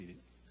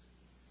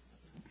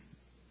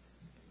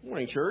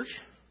Morning, church.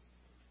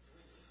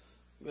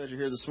 Glad you're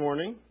here this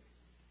morning.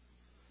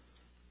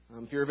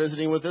 If you're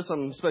visiting with us,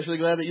 I'm especially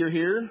glad that you're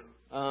here.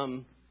 My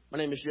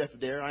name is Jeff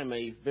Adair. I'm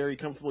a very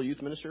comfortable youth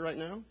minister right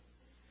now.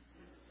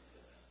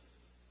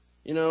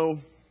 You know,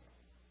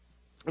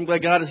 I'm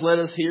glad God has led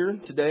us here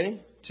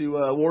today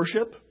to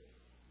worship.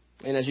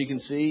 And as you can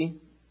see,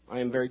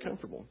 I am very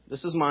comfortable.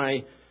 This is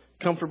my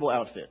comfortable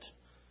outfit.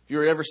 If you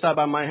were to ever stop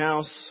by my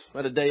house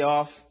at a day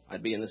off,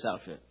 I'd be in this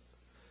outfit.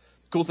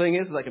 Cool thing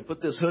is I can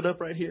put this hood up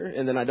right here,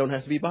 and then I don't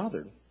have to be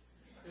bothered.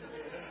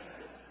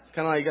 It's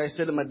kind of like I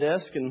sit at my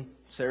desk, and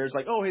Sarah's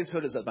like, "Oh, his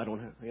hood is up. I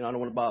don't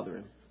want to bother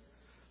him."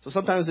 So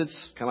sometimes it's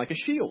kind of like a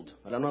shield.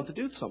 I don't have to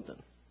do something.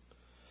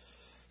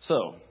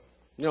 So,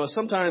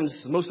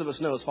 sometimes most of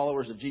us know as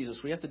followers of Jesus,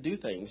 we have to do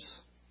things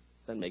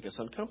that make us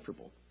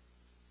uncomfortable.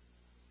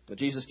 But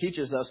Jesus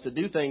teaches us to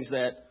do things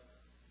that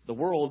the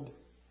world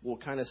will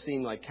kind of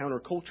seem like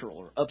countercultural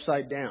or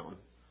upside down.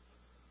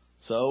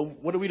 So,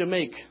 what are we to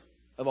make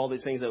of all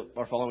these things that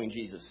are following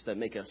Jesus that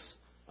make us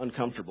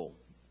uncomfortable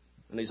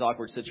in these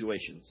awkward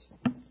situations?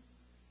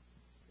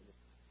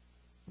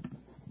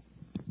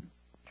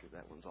 Sure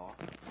that one's off.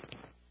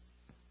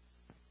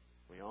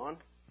 We on?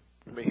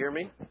 Everybody hear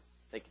me?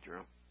 Thank you,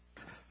 Jerome.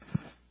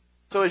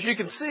 So as you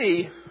can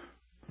see,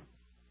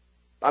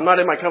 I'm not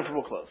in my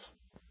comfortable clothes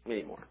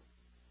anymore.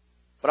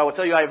 But I will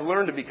tell you, I've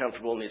learned to be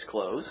comfortable in these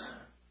clothes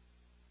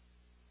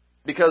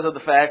because of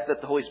the fact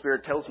that the Holy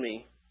Spirit tells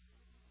me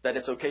that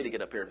it's okay to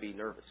get up here and be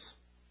nervous.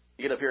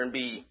 You get up here and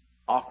be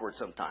awkward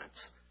sometimes.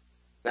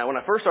 Now, when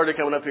I first started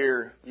coming up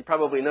here, you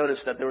probably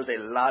noticed that there was a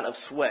lot of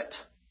sweat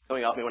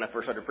coming off me when I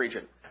first started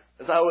preaching,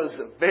 as I was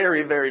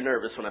very, very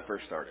nervous when I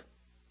first started.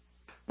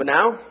 But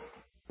now,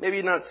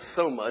 maybe not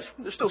so much.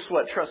 There's still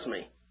sweat, trust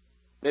me.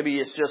 Maybe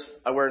it's just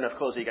I wear enough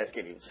clothes that you guys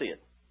can't even see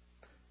it.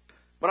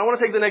 But I want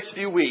to take the next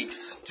few weeks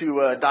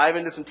to dive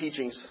into some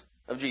teachings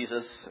of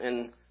Jesus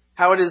and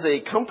how it is a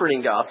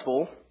comforting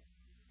gospel,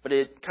 but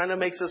it kind of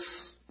makes us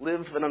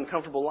live an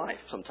uncomfortable life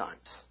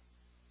sometimes.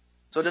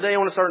 So today I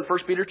want to start in 1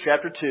 Peter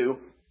chapter 2.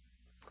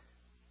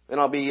 Then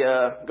I'll be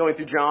going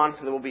through John,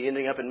 and then we'll be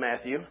ending up in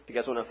Matthew, if you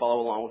guys want to follow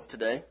along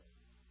today.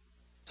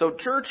 So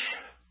church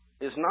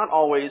is not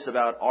always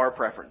about our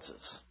preferences.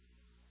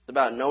 It's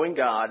about knowing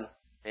God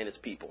and His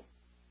people.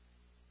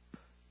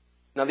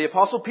 Now the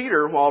Apostle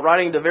Peter, while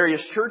writing to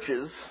various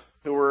churches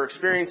who were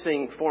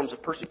experiencing forms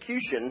of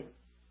persecution,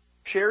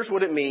 shares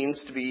what it means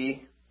to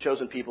be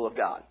chosen people of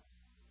God.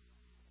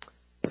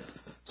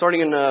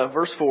 Starting in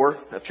verse 4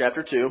 of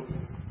chapter 2,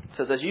 it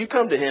says, "As you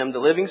come to Him, the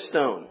living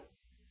stone,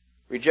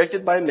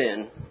 rejected by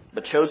men,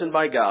 but chosen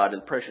by God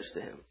and precious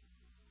to Him.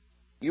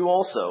 You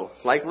also,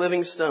 like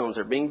living stones,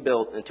 are being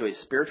built into a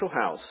spiritual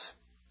house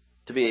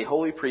to be a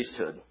holy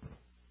priesthood,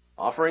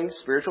 offering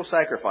spiritual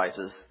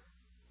sacrifices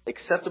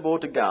acceptable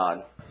to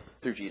God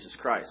through Jesus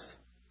Christ."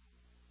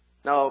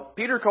 Now,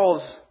 Peter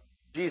calls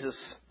Jesus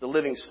the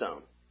living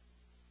stone,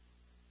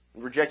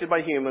 rejected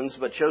by humans,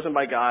 but chosen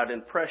by God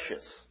and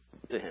precious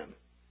to Him.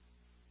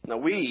 Now,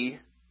 we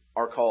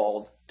are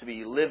called to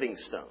be living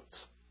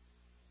stones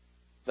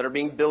that are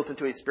being built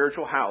into a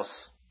spiritual house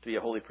to be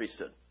a holy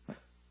priesthood,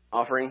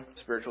 offering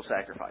spiritual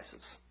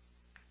sacrifices.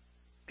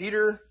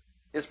 Peter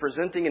is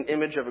presenting an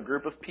image of a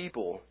group of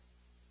people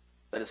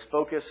that is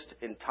focused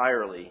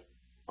entirely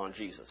on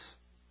Jesus.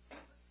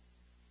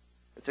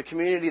 It's a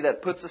community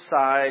that puts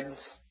aside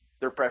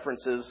their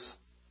preferences,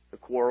 their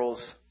quarrels,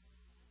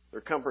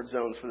 their comfort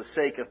zones for the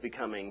sake of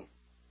becoming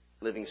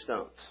living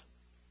stones.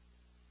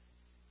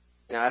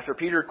 Now, after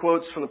Peter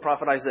quotes from the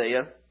prophet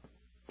Isaiah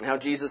and how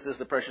Jesus is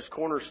the precious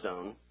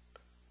cornerstone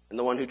and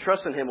the one who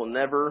trusts in Him will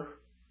never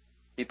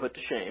be put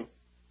to shame,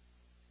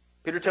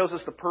 Peter tells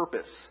us the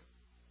purpose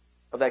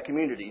of that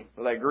community,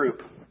 or that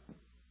group,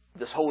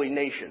 this holy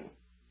nation.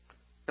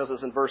 He tells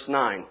us in verse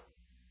 9,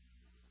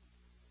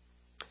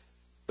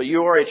 "But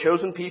you are a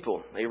chosen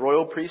people, a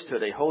royal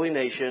priesthood, a holy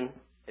nation,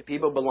 a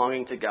people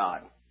belonging to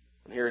God."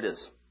 And here it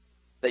is.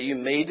 "That you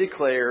may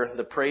declare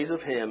the praise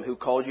of Him who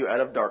called you out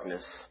of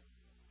darkness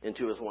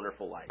into His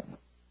wonderful light."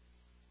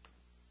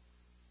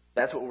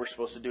 That's what we're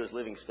supposed to do as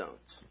living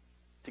stones.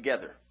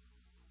 Together.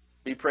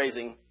 Be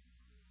praising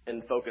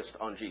and focused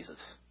on Jesus.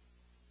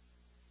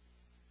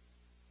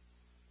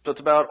 So it's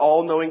about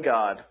all-knowing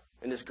God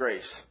and His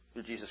grace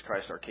through Jesus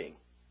Christ our King.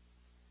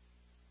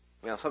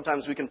 Now,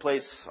 sometimes we can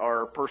place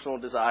our personal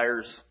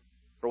desires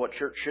for what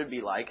church should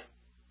be like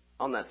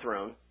on that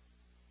throne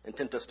and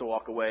tempt us to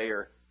walk away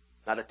or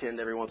not attend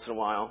every once in a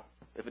while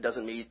if it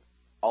doesn't meet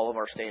all of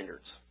our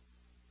standards.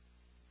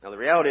 Now, the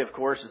reality, of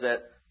course, is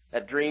that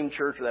that dream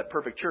church or that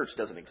perfect church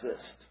doesn't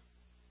exist.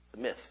 It's a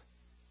myth.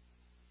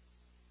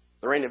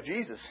 The reign of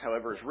Jesus,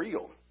 however, is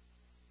real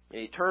and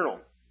eternal.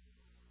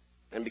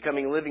 And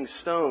becoming living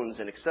stones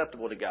and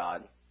acceptable to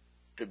God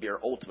should be our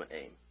ultimate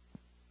aim.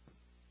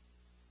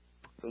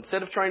 So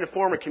instead of trying to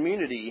form a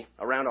community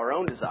around our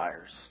own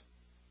desires,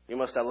 we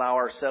must allow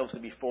ourselves to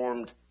be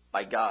formed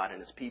by God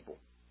and His people.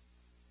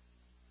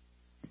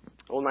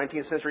 Old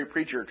 19th century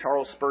preacher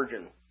Charles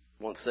Spurgeon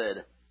once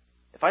said,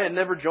 "If I had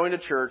never joined a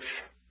church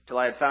till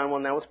I had found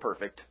one that was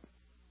perfect,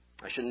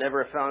 I should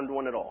never have found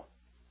one at all.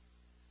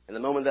 And the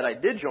moment that I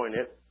did join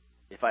it,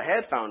 if I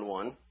had found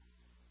one,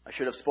 I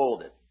should have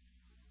spoiled it,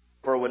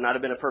 for it would not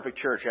have been a perfect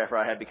church after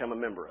I had become a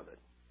member of it.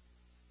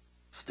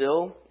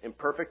 Still,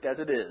 imperfect as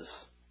it is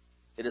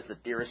the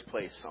dearest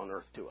place on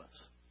earth to us.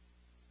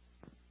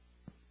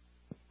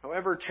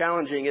 However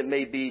challenging it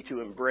may be to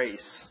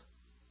embrace,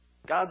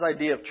 God's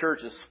idea of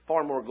church is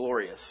far more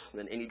glorious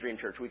than any dream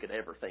church we could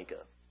ever think of.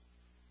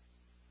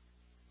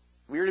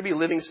 We are to be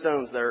living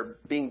stones that are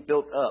being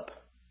built up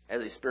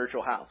as a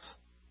spiritual house,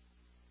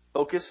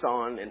 focused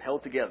on and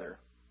held together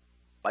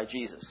by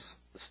Jesus,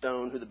 the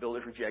stone who the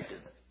builders rejected,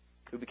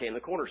 who became the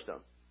cornerstone.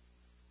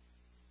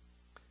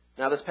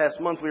 Now, this past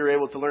month, we were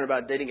able to learn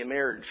about dating and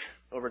marriage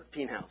over at the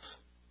teen house.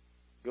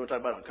 You want to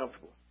talk about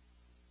uncomfortable?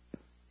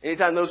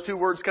 Anytime those two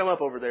words come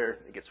up over there,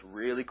 it gets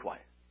really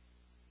quiet.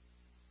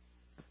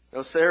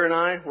 Now, Sarah and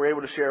I were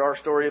able to share our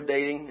story of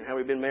dating and how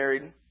we've been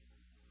married.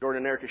 Jordan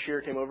and Erica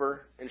Shear came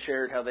over and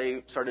shared how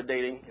they started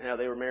dating and how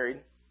they were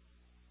married.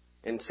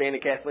 And Sandy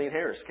Kathleen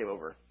Harris came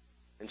over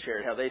and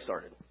shared how they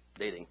started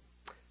dating.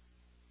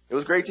 It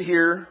was great to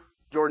hear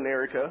Jordan and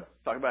Erica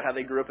talk about how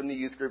they grew up in the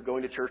youth group,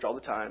 going to church all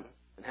the time,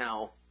 and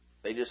how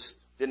they just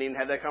didn't even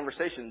have that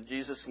conversation.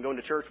 Jesus and going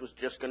to church was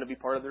just going to be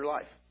part of their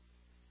life.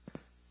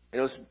 And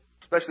it was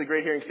especially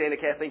great hearing Sandy and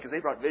Kathleen because they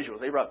brought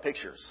visuals. They brought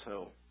pictures.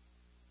 So,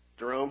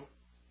 Jerome,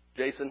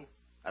 Jason,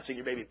 I've seen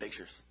your baby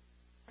pictures.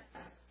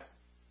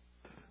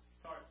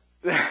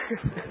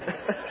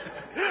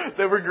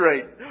 They were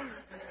great.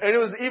 And it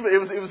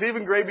was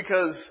even great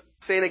because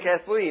Sandy and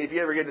Kathleen, if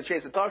you ever get a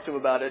chance to talk to them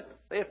about it,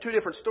 they have two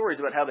different stories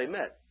about how they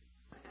met.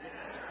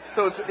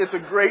 So it's a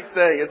great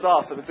thing. It's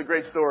awesome. It's a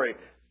great story.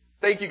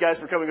 Thank you guys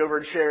for coming over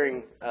and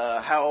sharing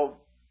how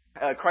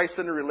a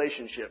Christ-centered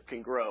relationship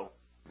can grow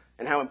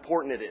and how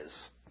important it is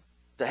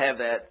to have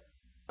that.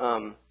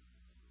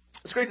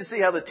 It's great to see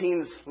how the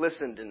teens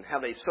listened and how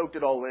they soaked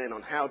it all in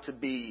on how to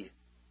be,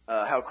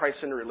 how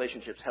Christ-centered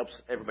relationships helps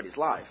everybody's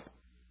life.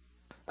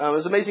 It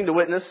was amazing to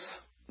witness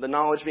the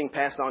knowledge being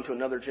passed on to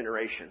another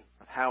generation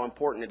of how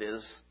important it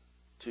is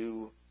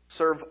to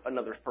serve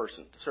another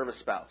person, to serve a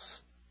spouse,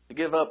 to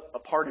give up a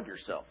part of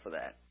yourself for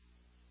that.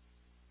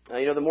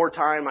 The more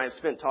time I've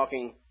spent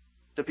talking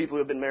to people who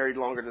have been married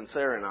longer than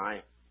Sarah and I,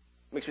 it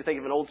makes me think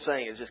of an old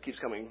saying. It just keeps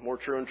coming more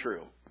true and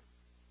true.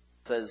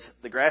 It says,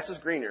 the grass is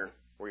greener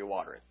where you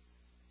water it.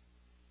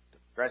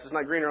 The grass is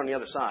not greener on the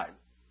other side.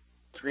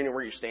 It's greener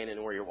where you're standing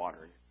and where you're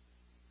watering.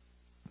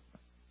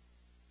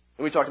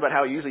 And we talked about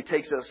how it usually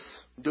takes us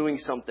doing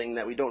something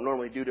that we don't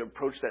normally do to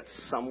approach that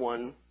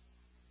someone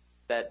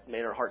that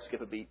made our heart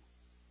skip a beat.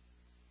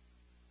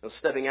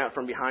 Stepping out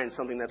from behind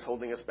something that's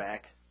holding us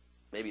back.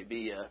 Maybe it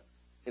be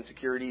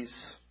insecurities,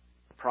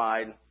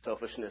 pride,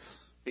 selfishness,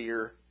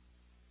 fear.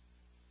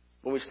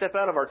 When we step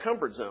out of our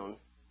comfort zone,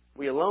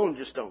 we alone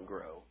just don't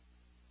grow,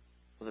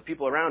 but the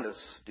people around us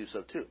do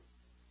so too.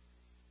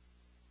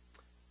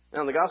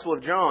 Now, in the Gospel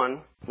of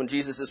John, when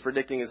Jesus is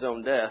predicting his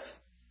own death,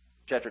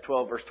 chapter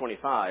 12, verse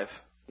 25,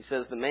 he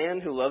says, the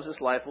man who loves his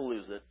life will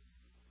lose it,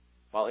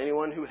 while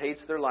anyone who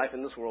hates their life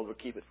in this world will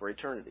keep it for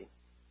eternity.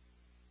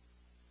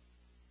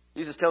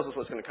 Jesus tells us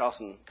what's going to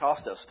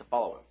cost us to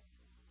follow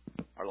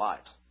him, our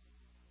lives.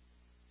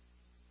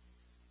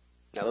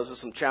 Now, those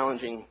are some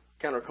challenging,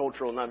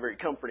 countercultural, not very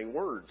comforting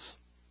words.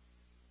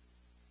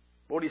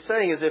 But what he's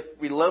saying is if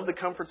we love the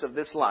comforts of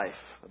this life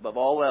above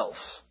all else,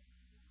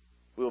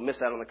 we will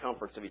miss out on the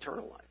comforts of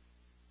eternal life.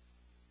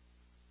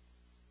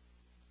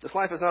 This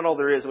life is not all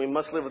there is, and we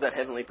must live with that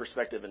heavenly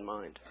perspective in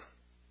mind.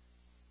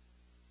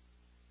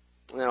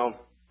 Now,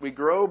 we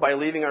grow by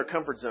leaving our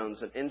comfort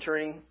zones and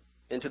entering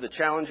into the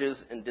challenges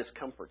and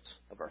discomforts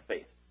of our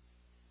faith.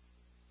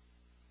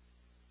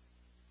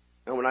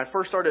 And when I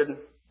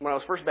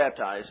was first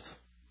baptized,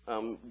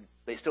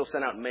 they still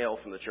sent out mail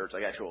from the church,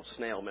 like actual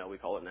snail mail, we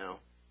call it now.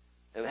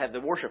 And it had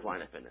the worship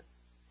lineup in it.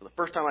 So the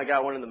first time I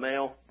got one in the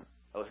mail,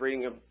 I was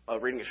reading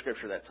a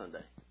scripture that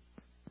Sunday.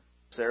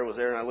 Sarah was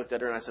there, and I looked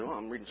at her, and I said, well,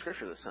 I'm reading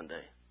scripture this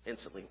Sunday.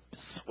 Instantly,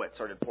 sweat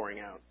started pouring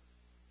out.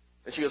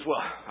 And she goes,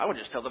 well, I would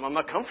just tell them I'm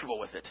not comfortable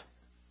with it.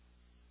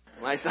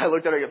 And I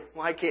looked at her and I go,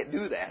 well, I can't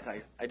do that.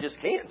 I just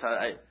can't.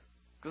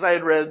 Because I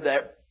had read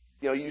that,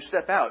 you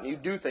step out and you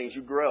do things,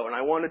 you grow. And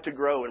I wanted to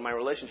grow in my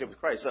relationship with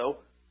Christ. So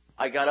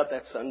I got up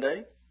that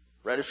Sunday,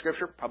 read a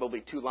scripture,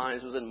 probably 2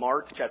 lines. It was in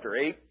Mark chapter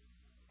 8.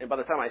 And by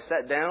the time I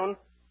sat down,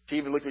 she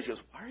even looked at me. She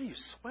goes, why are you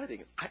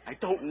sweating? I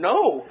don't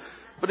know.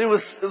 But it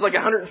was like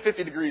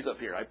 150 degrees up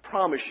here. I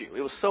promise you.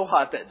 It was so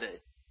hot that day.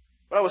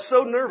 But I was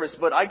so nervous.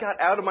 But I got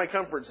out of my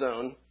comfort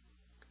zone.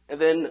 And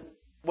then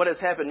what has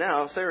happened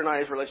now, Sarah and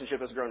I's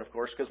relationship has grown, of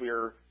course, because we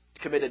are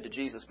committed to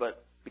Jesus.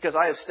 But because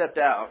I have stepped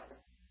out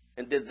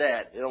and did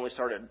that, it only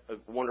started a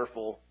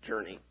wonderful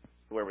journey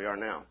to where we are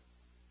now.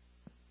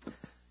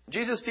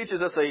 Jesus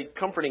teaches us a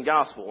comforting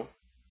gospel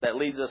that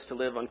leads us to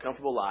live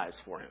uncomfortable lives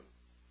for him.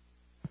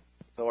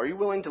 So are you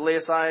willing to lay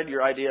aside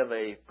your idea of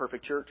a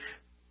perfect church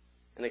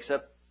and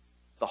accept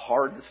the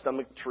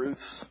hard-to-stomach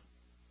truths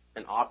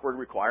and awkward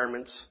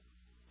requirements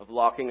of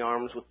locking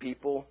arms with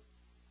people,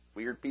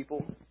 weird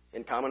people,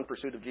 in common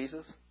pursuit of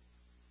Jesus?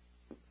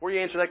 Before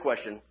you answer that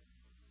question,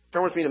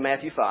 turn with me to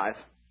Matthew 5.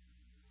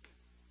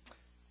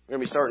 We're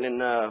going to be starting in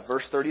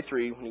verse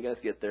 33 when you guys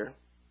get there.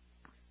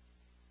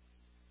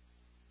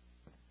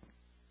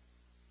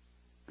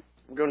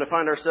 We're going to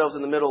find ourselves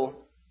in the middle,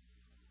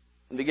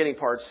 in the beginning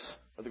parts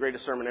of the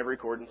greatest sermon ever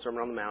recorded,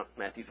 Sermon on the Mount,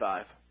 Matthew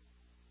 5.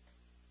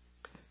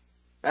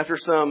 After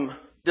some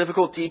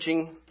difficult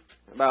teaching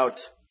about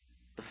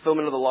the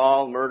fulfillment of the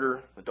law,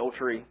 murder,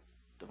 adultery,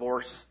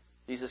 divorce,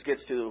 Jesus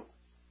gets to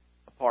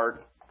a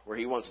part where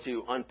he wants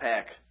to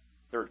unpack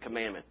the third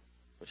commandment,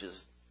 which is,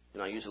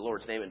 use the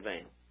Lord's name in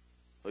vain.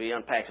 So he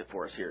unpacks it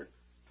for us here.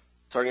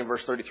 Starting in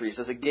verse 33, he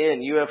says,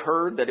 "Again, you have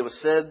heard that it was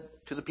said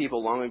to the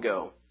people long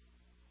ago,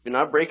 'Do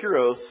not break your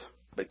oath,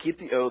 but keep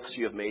the oaths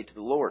you have made to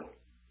the Lord.'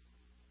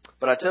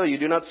 But I tell you,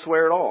 do not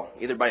swear at all,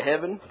 either by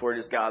heaven, for it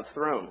is God's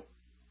throne,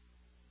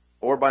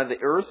 or by the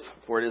earth,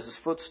 for it is his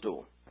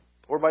footstool,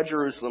 or by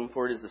Jerusalem,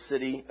 for it is the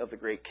city of the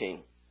great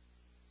king.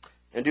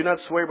 And do not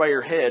swear by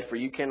your head, for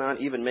you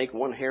cannot even make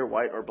one hair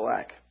white or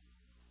black.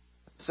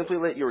 Simply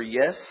let your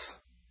yes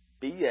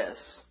be yes,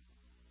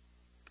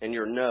 and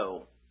your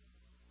no,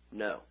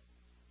 no.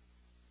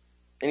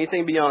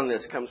 Anything beyond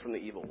this comes from the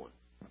evil one."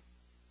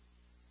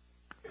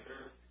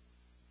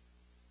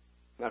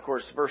 Now, of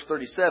course, verse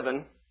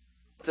 37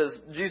 says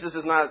Jesus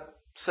is not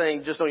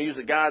saying just don't use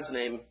the God's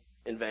name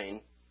in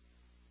vain,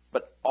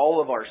 but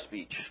all of our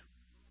speech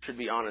should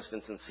be honest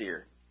and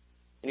sincere.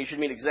 And you should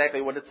mean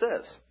exactly what it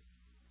says.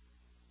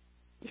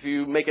 If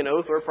you make an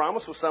oath or a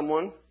promise with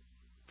someone,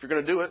 if you're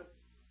going to do it,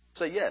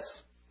 say yes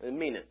and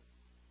mean it.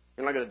 If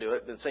you're not going to do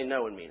it, then say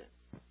no and mean it.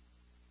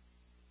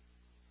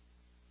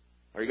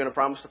 Are you going to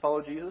promise to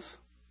follow Jesus?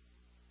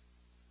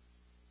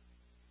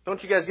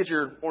 Don't you guys get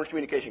your orange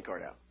communication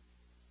card out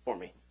for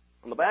me?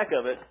 On the back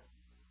of it,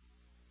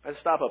 I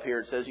stop up here.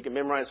 It says you can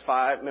memorize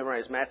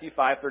Matthew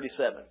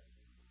 5:37.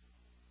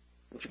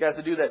 I want you guys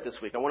to do that this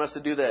week. I want us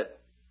to do that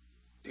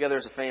together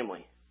as a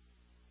family.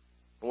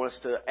 I want us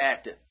to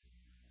act it.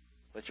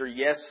 Let your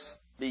yes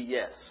be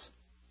yes.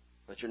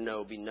 Let your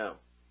no be no.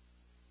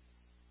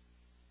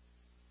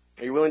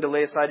 Are you willing to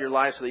lay aside your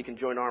life so that you can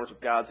join arms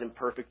with God's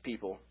imperfect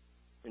people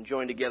and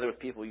join together with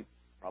people you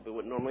probably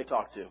wouldn't normally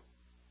talk to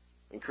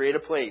and create a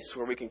place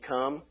where we can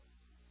come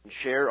and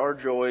share our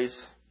joys,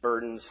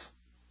 burdens,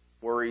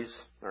 worries,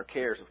 and our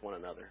cares with one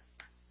another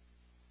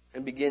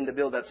and begin to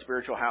build that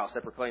spiritual house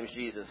that proclaims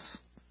Jesus,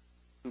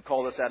 who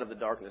called us out of the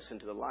darkness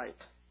into the light?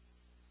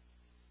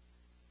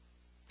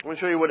 I want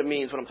to show you what it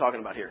means, what I'm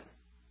talking about here.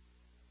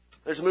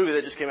 There's a movie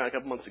that just came out a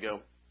couple months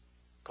ago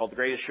called The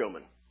Greatest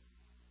Showman.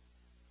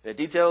 It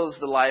details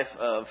the life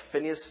of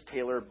Phineas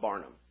Taylor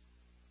Barnum,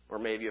 or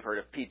maybe you've heard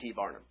of P.T.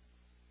 Barnum.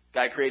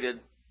 Guy created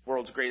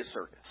world's greatest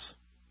circus.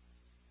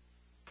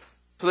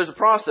 So there's a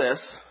process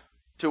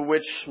to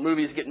which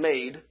movies get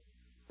made.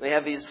 They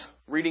have these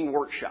reading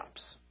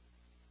workshops.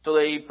 So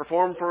they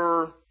perform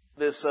for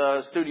this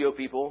studio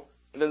people,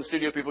 and then the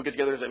studio people get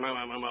together and say,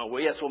 well,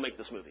 yes, we'll make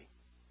this movie.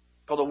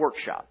 Called a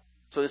workshop.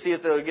 So to see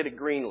if they'll get it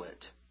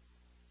greenlit.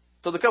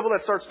 So the couple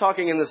that starts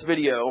talking in this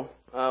video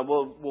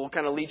will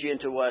kind of lead you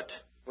into what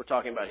we're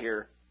talking about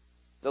here.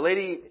 The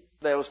lady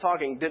that was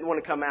talking didn't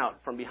want to come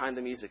out from behind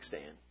the music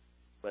stand,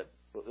 but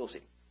we'll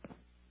see.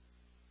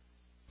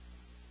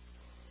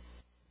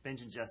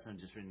 Benj and Justin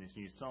had just written this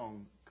new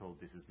song called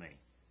This Is Me.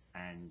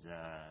 And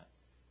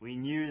we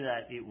knew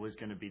that it was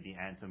going to be the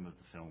anthem of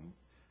the film,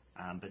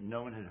 but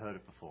no one had heard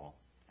it before.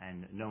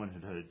 And no one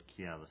had heard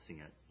Kiala sing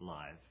it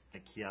live.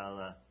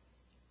 Kiala,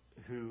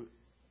 who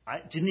I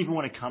didn't even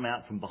want to come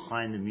out from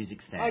behind the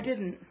music stand. I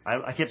didn't.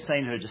 I kept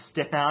saying to her, just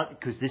step out,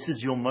 because this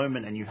is your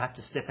moment, and you have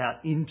to step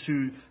out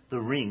into the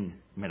ring,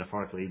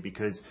 metaphorically,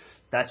 because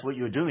that's what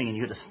you're doing, and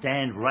you got to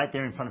stand right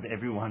there in front of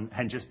everyone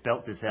and just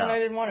belt this out. And I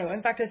didn't want to.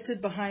 In fact, I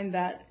stood behind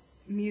that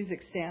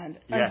music stand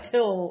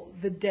until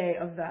the day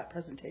of that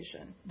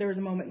presentation. There was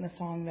a moment in the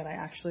song that I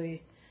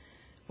actually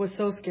was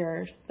so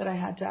scared that I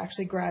had to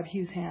actually grab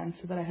Hugh's hand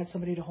so that I had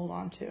somebody to hold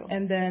on to.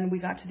 And then we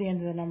got to the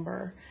end of the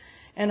number,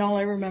 and all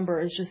I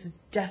remember is just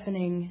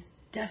deafening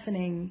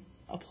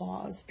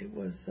applause. It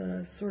was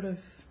a sort of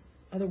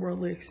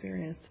otherworldly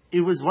experience.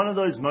 It was one of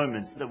those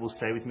moments that will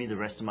stay with me the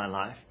rest of my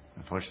life.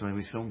 Unfortunately,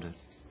 we filmed it.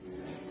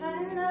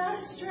 I'm not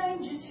a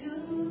stranger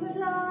to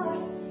it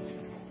all.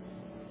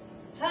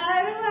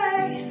 Hide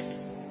away,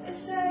 they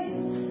say,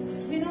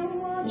 'cause we don't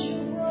want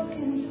your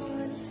broken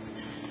parts.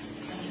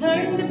 I've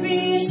learned to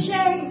be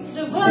ashamed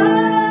of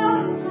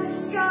all my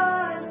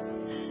scars.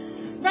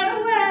 Run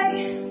away,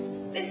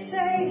 they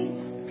say,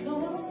 no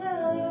one will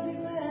love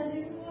you as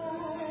you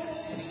are.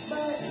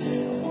 But I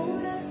won't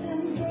let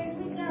them break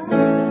me down.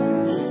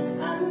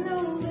 I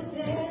know that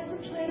there's a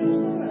place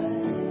for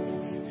us.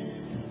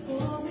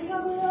 For we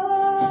are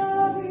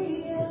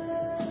glorious.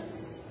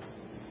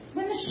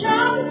 When the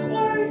sharpest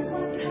words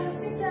want to cut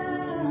me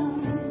down,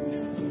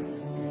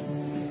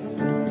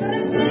 when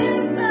the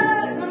tears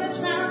that want to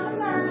drown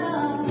them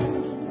out,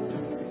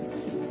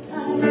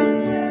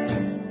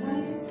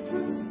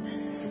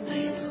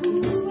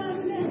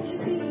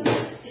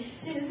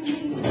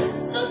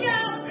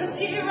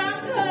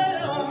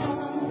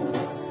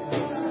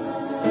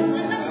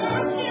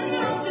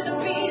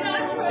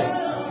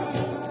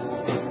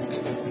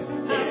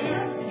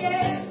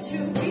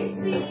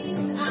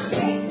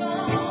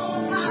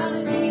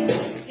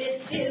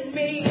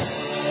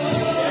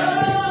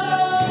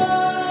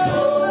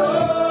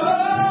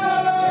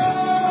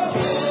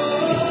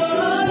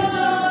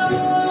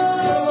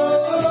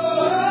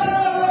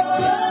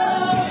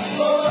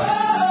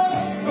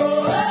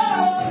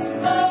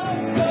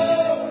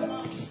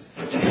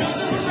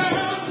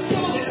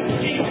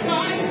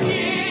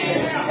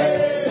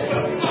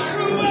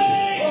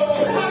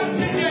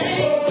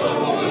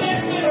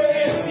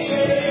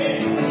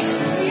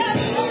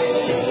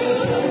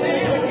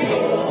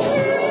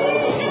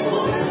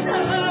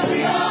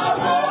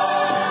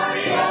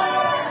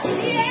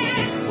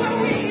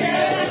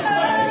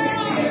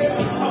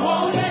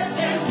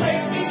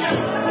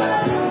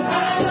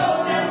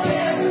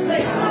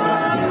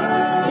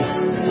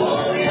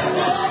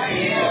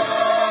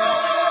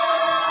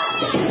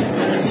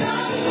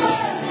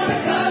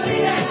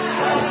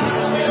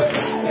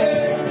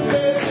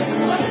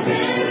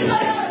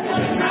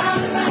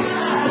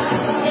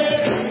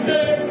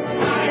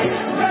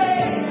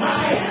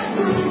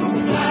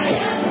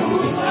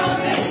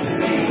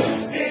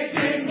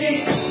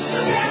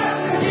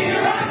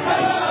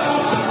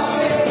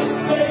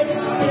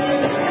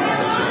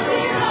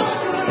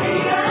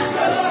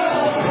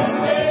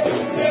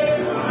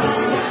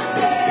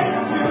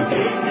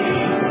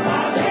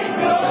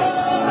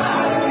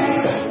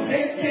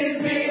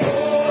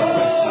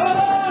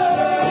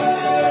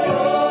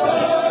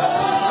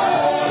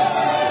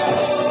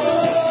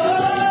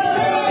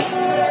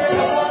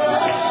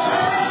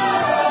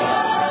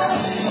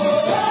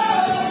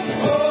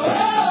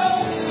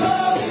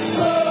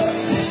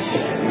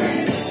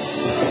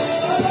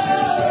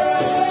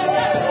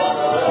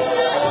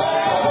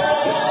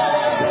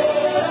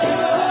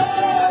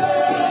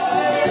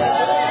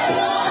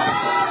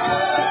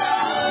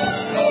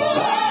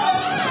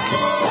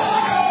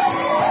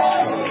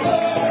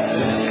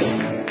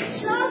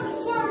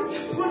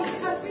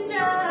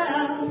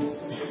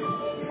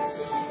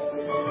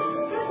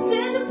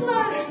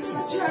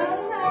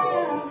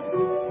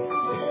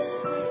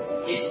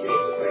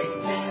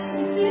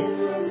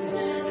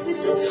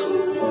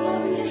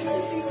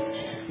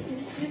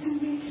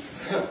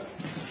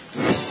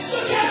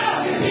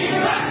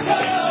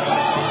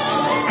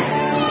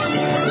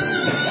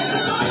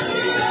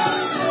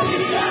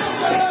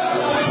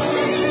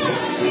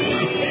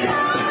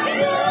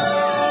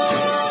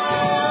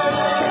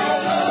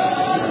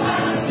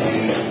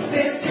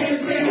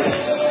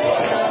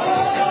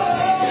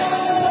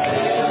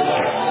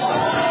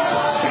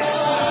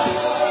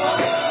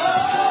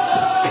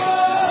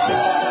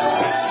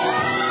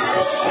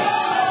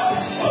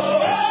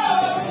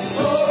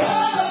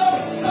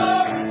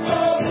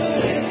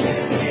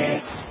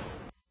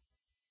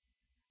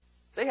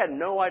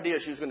 Idea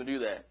she was going to do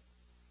that.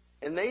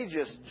 And they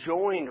just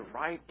joined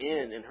right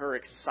in her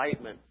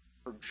excitement,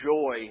 her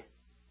joy,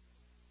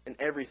 and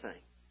everything.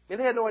 And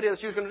they had no idea that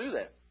she was going to do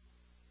that.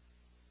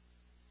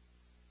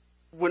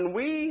 When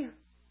we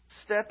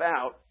step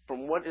out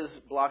from what is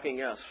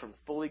blocking us from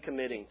fully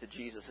committing to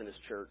Jesus and His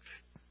church,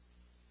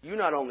 you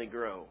not only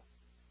grow,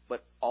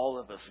 but all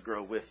of us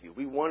grow with you.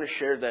 We want to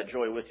share that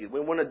joy with you. We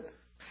want to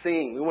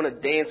sing. We want to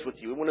dance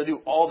with you. We want to do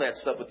all that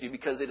stuff with you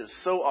because it is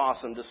so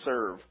awesome to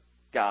serve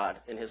God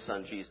and His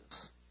Son, Jesus.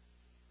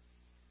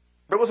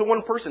 There wasn't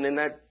one person in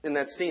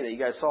that scene that you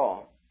guys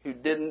saw who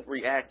didn't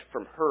react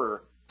from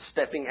her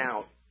stepping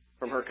out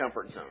from her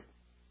comfort zone.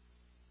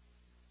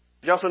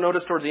 Did you also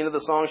notice towards the end of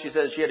the song, she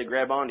said she had to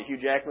grab on to Hugh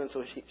Jackman,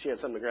 so she had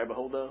something to grab a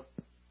hold of?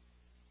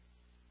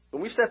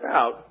 When we step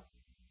out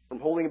from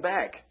holding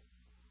back,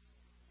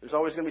 there's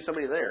always going to be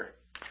somebody there.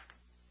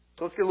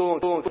 So let's get a little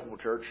uncomfortable,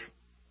 church.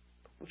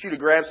 I want you to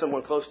grab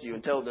someone close to you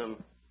and tell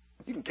them,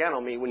 you can count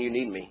on me when you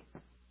need me.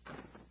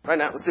 Right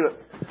now, let's do it.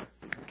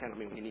 Count on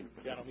me when you need me.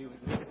 Count on me when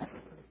you need me.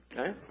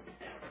 Okay?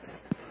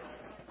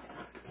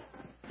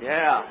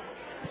 Yeah.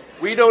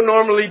 We don't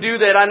normally do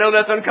that. I know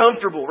that's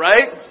uncomfortable,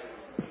 right?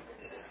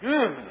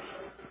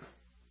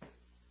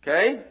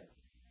 Okay?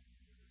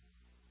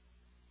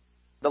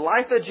 The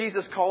life that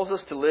Jesus calls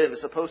us to live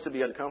is supposed to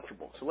be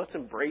uncomfortable. So let's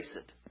embrace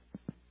it.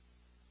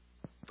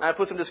 I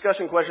put some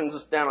discussion questions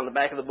down on the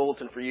back of the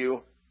bulletin for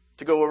you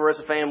to go over as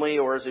a family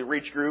or as a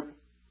reach group.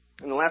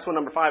 And the last one,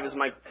 number 5, is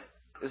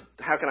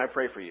how can I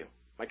pray for you?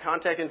 My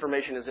contact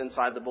information is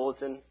inside the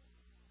bulletin.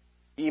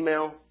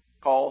 Email,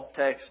 call,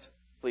 text,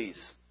 please.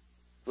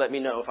 Let me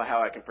know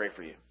how I can pray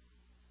for you.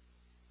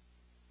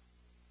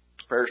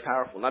 Prayer is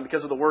powerful, not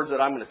because of the words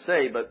that I'm going to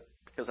say, but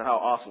because of how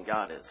awesome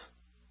God is.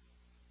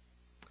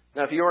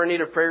 Now, if you are in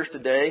need of prayers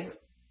today,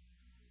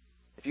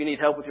 if you need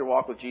help with your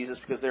walk with Jesus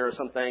because there are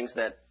some things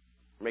that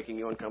are making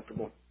you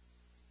uncomfortable,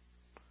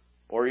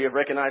 or you have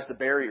recognized the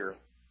barrier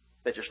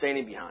that you're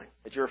standing behind,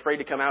 that you're afraid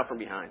to come out from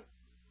behind,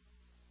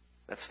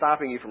 that's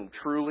stopping you from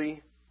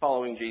truly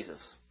following Jesus,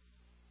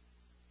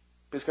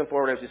 please come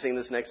forward as we sing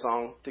this next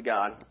song to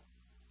God.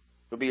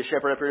 There'll be a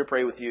shepherd up here to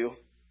pray with you.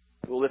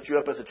 We'll lift you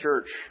up as a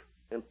church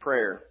in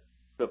prayer.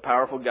 to a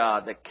powerful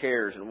God that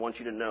cares and wants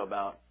you to know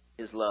about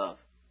His love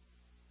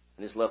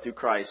and His love through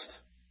Christ.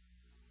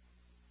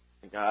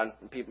 And God,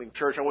 and people in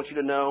church, I want you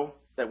to know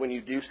that when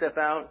you do step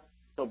out,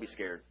 don't be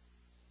scared.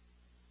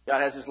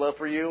 God has His love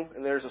for you,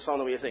 and there's a song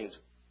that we sing,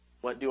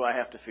 "What do I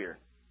have to fear?"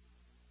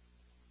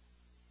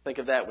 Think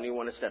of that when you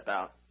want to step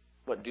out.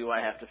 What do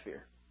I have to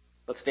fear?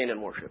 Let's stand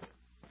and worship.